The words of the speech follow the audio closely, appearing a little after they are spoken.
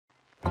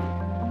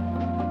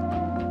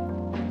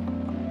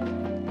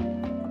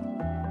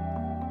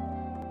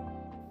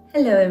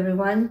Hello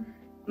everyone,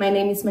 my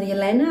name is Maria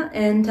Elena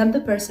and I'm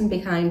the person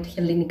behind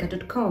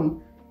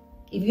Helinika.com.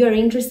 If you are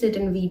interested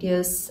in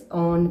videos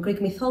on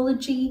Greek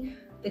mythology,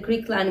 the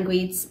Greek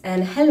language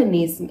and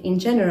Hellenism in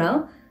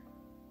general,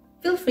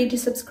 feel free to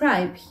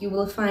subscribe. You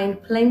will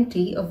find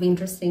plenty of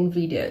interesting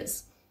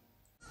videos.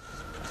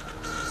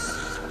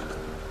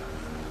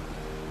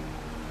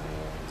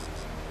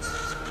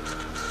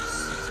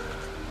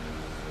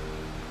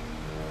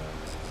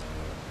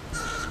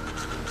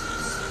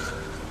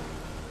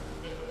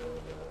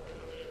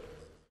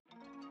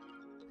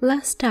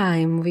 Last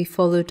time we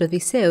followed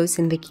Odysseus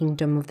in the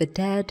kingdom of the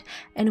dead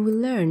and we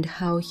learned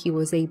how he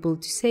was able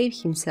to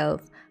save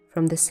himself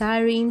from the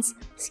Sirens,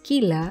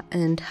 Scylla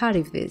and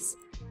Charybdis.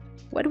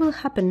 What will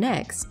happen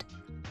next?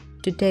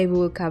 Today we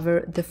will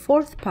cover the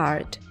fourth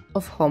part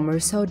of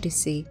Homer's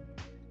Odyssey.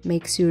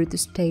 Make sure to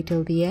stay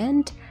till the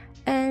end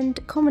and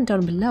comment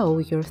down below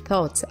your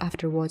thoughts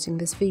after watching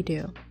this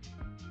video.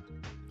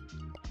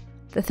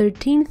 The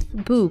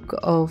 13th book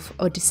of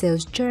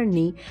Odysseus'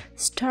 journey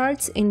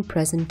starts in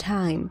present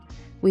time,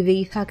 with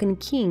the Ithacan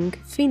king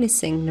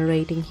finishing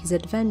narrating his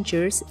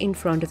adventures in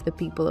front of the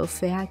people of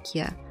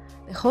Ithaca.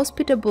 The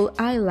hospitable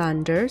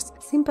islanders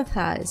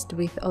sympathized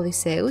with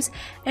Odysseus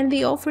and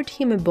they offered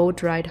him a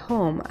boat ride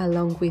home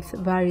along with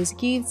various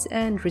gifts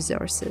and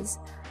resources.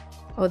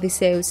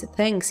 Odysseus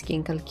thanks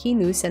King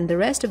Alcinous and the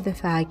rest of the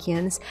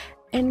Phaeacians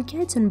and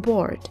gets on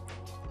board.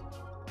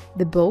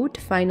 The boat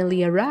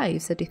finally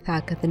arrives at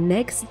Ithaca the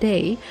next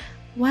day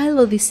while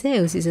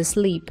Odysseus is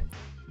asleep.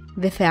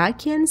 The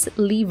Phaeacians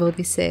leave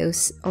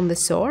Odysseus on the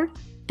shore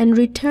and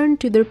return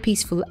to their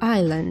peaceful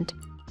island.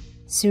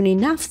 Soon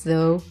enough,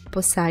 though,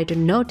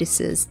 Poseidon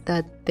notices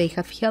that they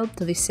have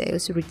helped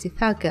Odysseus reach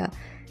Ithaca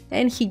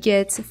and he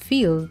gets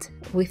filled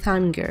with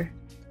anger.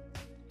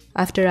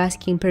 After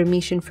asking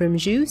permission from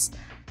Zeus,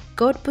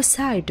 God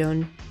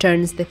Poseidon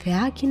turns the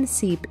Phaeacian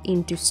ship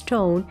into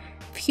stone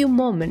few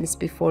moments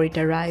before it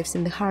arrives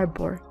in the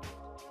harbor.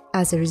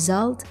 As a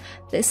result,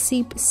 the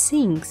ship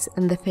sinks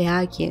and the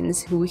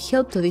Phaeacians who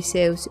helped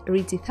Odysseus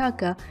reach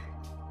Ithaca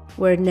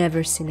were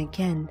never seen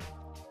again.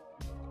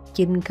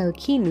 King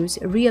Alcinous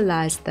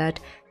realized that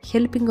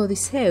helping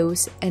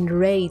Odysseus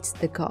enraged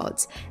the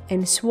gods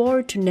and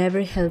swore to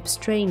never help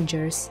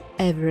strangers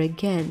ever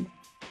again.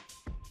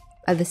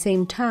 At the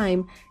same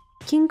time,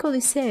 King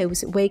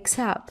Odysseus wakes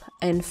up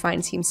and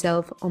finds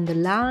himself on the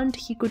land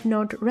he could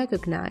not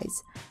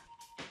recognize.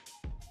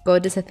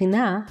 Goddess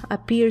Athena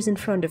appears in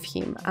front of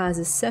him as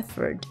a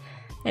shepherd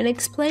and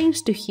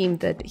explains to him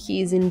that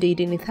he is indeed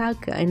in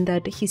Ithaca and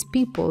that his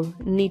people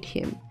need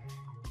him.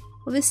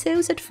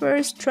 Odysseus at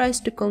first tries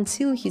to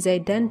conceal his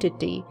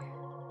identity.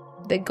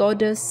 The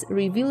goddess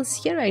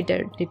reveals her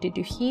identity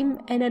to him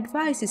and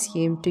advises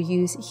him to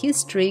use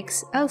his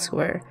tricks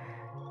elsewhere,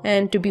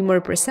 and to be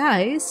more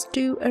precise,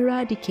 to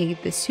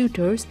eradicate the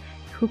Suitors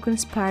who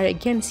conspire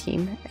against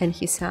him and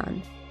his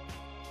son.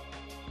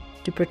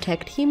 To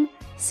protect him,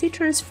 she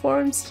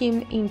transforms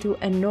him into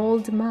an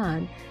old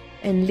man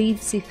and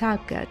leaves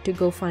Ithaca to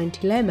go find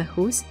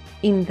Telemachus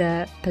in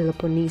the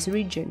Peloponnese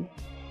region.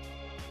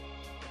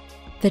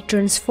 The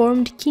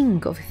transformed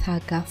king of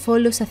Ithaca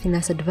follows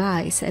Athena's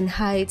advice and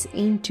hides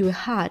into a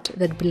hut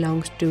that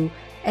belongs to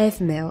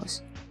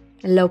Evmeos,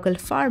 a local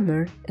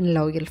farmer and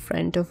loyal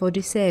friend of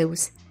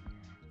Odysseus.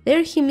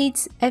 There he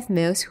meets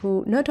Evmeos,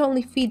 who not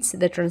only feeds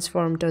the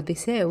transformed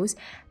Odysseus,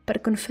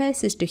 but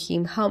confesses to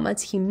him how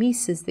much he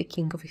misses the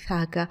king of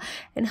Ithaca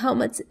and how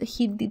much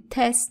he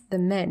detests the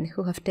men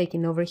who have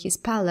taken over his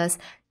palace,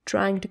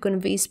 trying to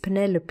convince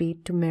Penelope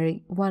to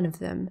marry one of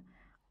them.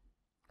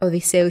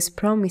 Odysseus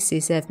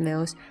promises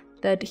Evmeos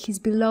that his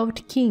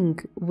beloved king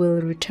will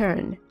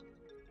return.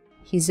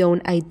 His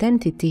own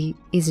identity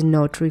is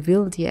not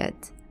revealed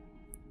yet.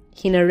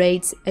 He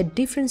narrates a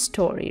different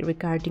story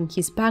regarding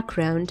his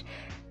background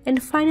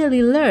and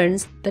finally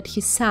learns that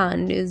his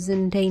son is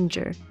in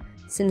danger,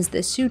 since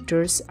the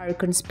Suitors are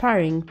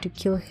conspiring to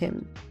kill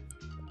him.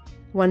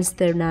 Once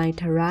the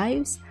night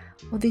arrives,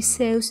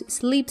 Odysseus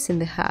sleeps in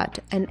the hut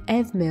and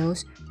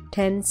Evmeos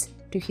tends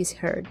to his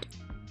herd.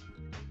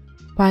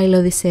 While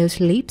Odysseus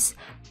sleeps,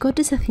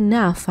 Goddess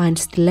Athena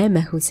finds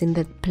Telemachus in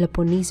the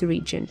Peloponnese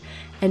region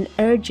and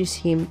urges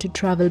him to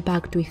travel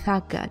back to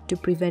Ithaca to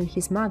prevent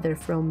his mother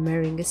from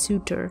marrying a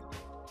suitor.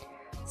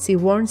 She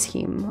warns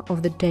him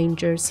of the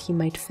dangers he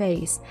might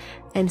face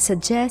and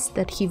suggests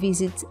that he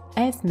visits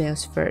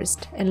Evmeos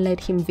first and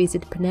let him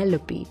visit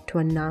Penelope to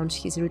announce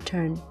his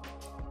return.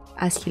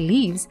 As he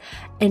leaves,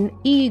 an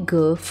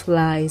eagle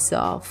flies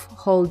off,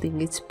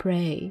 holding its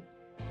prey.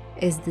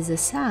 Is this a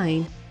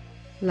sign,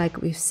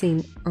 like we've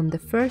seen on the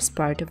first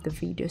part of the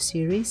video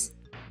series?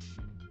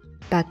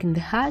 Back in the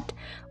hut,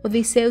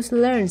 Odysseus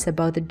learns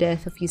about the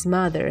death of his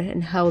mother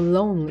and how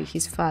lonely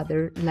his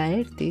father,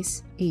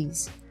 Laertes,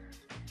 is.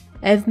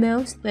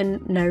 Evmeos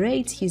then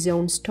narrates his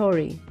own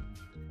story.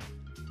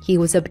 He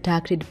was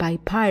abducted by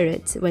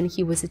pirates when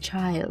he was a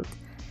child.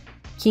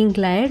 King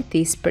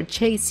Laertes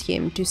purchased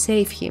him to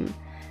save him,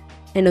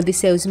 and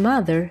Odysseus'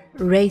 mother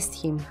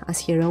raised him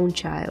as her own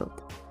child.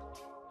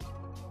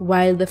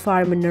 While the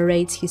farmer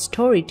narrates his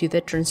story to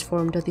the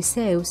transformed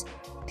Odysseus,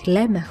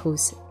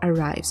 Telemachus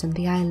arrives on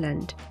the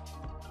island.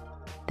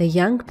 The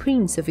young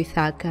prince of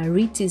Ithaca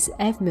reaches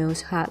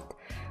Evmeo's hut,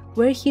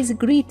 where he is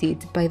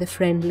greeted by the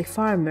friendly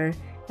farmer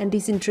and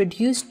is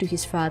introduced to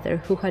his father,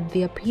 who had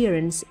the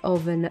appearance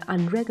of an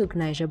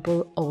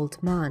unrecognizable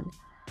old man.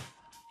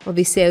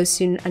 Odysseus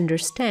soon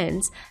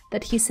understands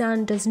that his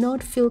son does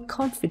not feel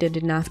confident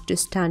enough to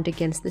stand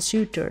against the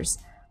Suitors.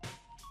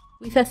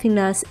 With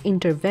Athena's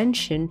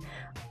intervention,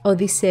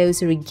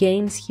 Odysseus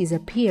regains his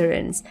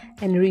appearance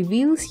and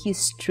reveals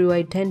his true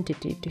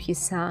identity to his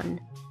son.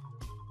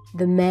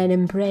 The men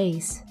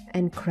embrace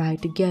and cry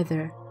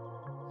together.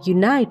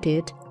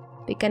 United,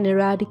 they can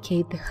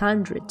eradicate the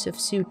hundreds of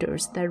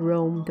suitors that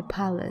roam the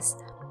palace.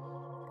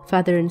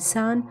 Father and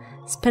son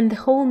spend the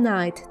whole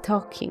night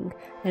talking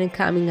and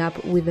coming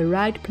up with the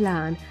right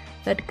plan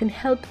that can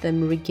help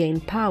them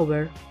regain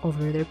power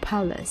over their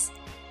palace.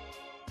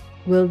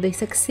 Will they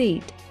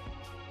succeed?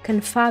 Can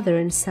father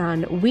and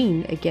son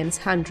win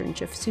against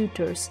hundreds of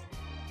suitors?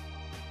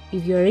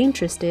 If you are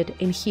interested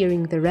in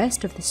hearing the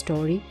rest of the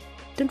story,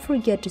 don't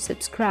forget to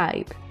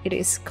subscribe. It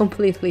is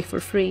completely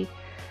for free.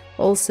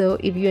 Also,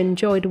 if you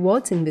enjoyed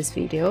watching this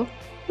video,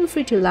 feel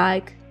free to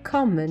like,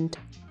 comment,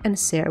 and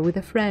share with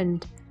a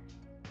friend.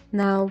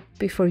 Now,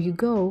 before you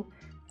go,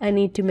 I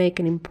need to make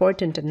an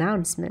important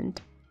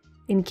announcement.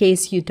 In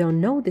case you don't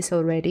know this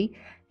already,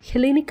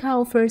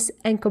 Helinika offers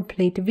a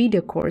complete video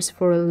course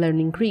for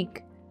learning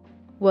Greek.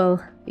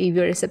 Well, if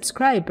you're a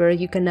subscriber,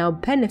 you can now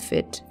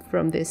benefit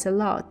from this a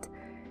lot.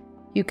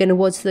 You can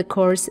watch the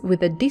course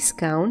with a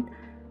discount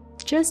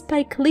just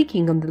by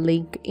clicking on the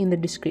link in the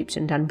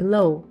description down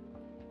below.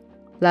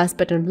 Last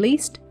but not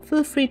least,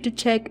 feel free to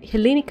check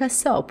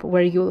Helinika's shop,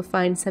 where you will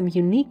find some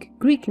unique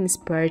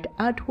Greek-inspired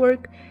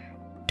artwork,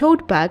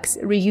 tote bags,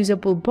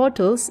 reusable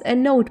bottles,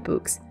 and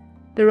notebooks.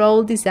 They're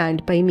all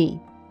designed by me.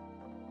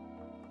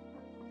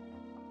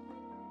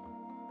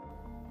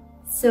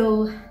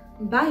 So,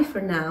 bye for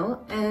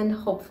now, and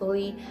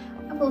hopefully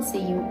I will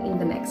see you in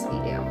the next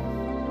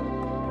video.